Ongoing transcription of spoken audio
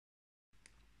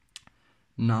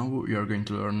Now we are going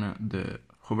to learn the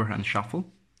overhand shuffle.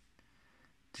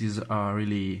 This is a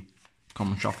really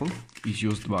common shuffle. It's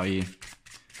used by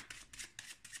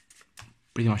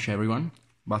pretty much everyone,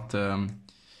 but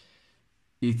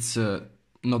it's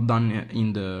not done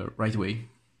in the right way.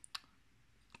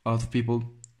 A lot of people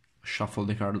shuffle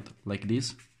the card like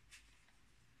this,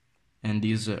 and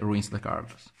this ruins the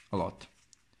cards a lot.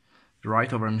 The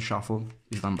right overhand shuffle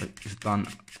is done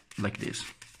like this.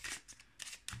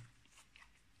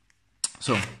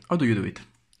 So, how do you do it?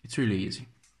 It's really easy.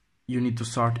 You need to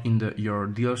start in your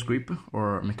dealer's grip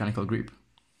or mechanical grip.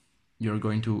 You're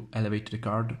going to elevate the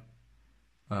card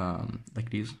like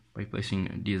this by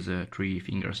placing these three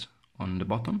fingers on the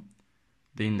bottom.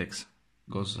 The index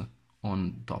goes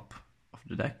on top of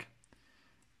the deck,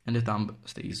 and the thumb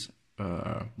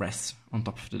rests on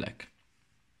top of the deck.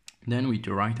 Then with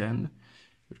your right hand,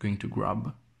 you're going to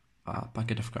grab a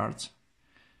packet of cards.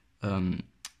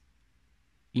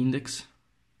 Index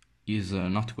is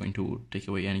not going to take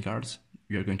away any cards.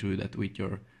 You are going to do that with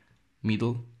your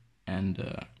middle and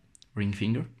ring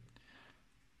finger.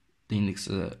 The index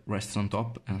rests on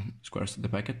top and squares the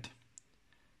packet.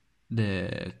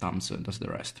 The thumbs does the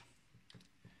rest.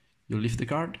 You lift the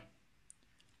card,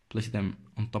 place them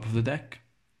on top of the deck,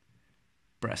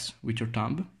 press with your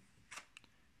thumb,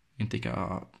 and take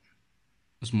a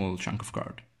small chunk of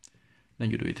card.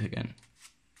 Then you do it again.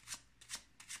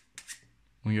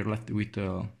 When you're left with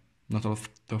not a lot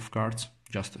of cards,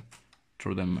 just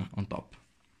throw them on top.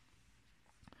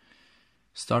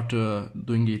 Start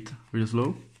doing it real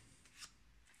slow,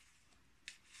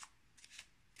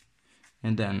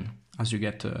 and then as you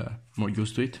get more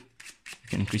used to it, you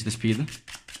can increase the speed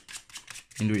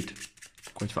and do it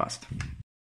quite fast.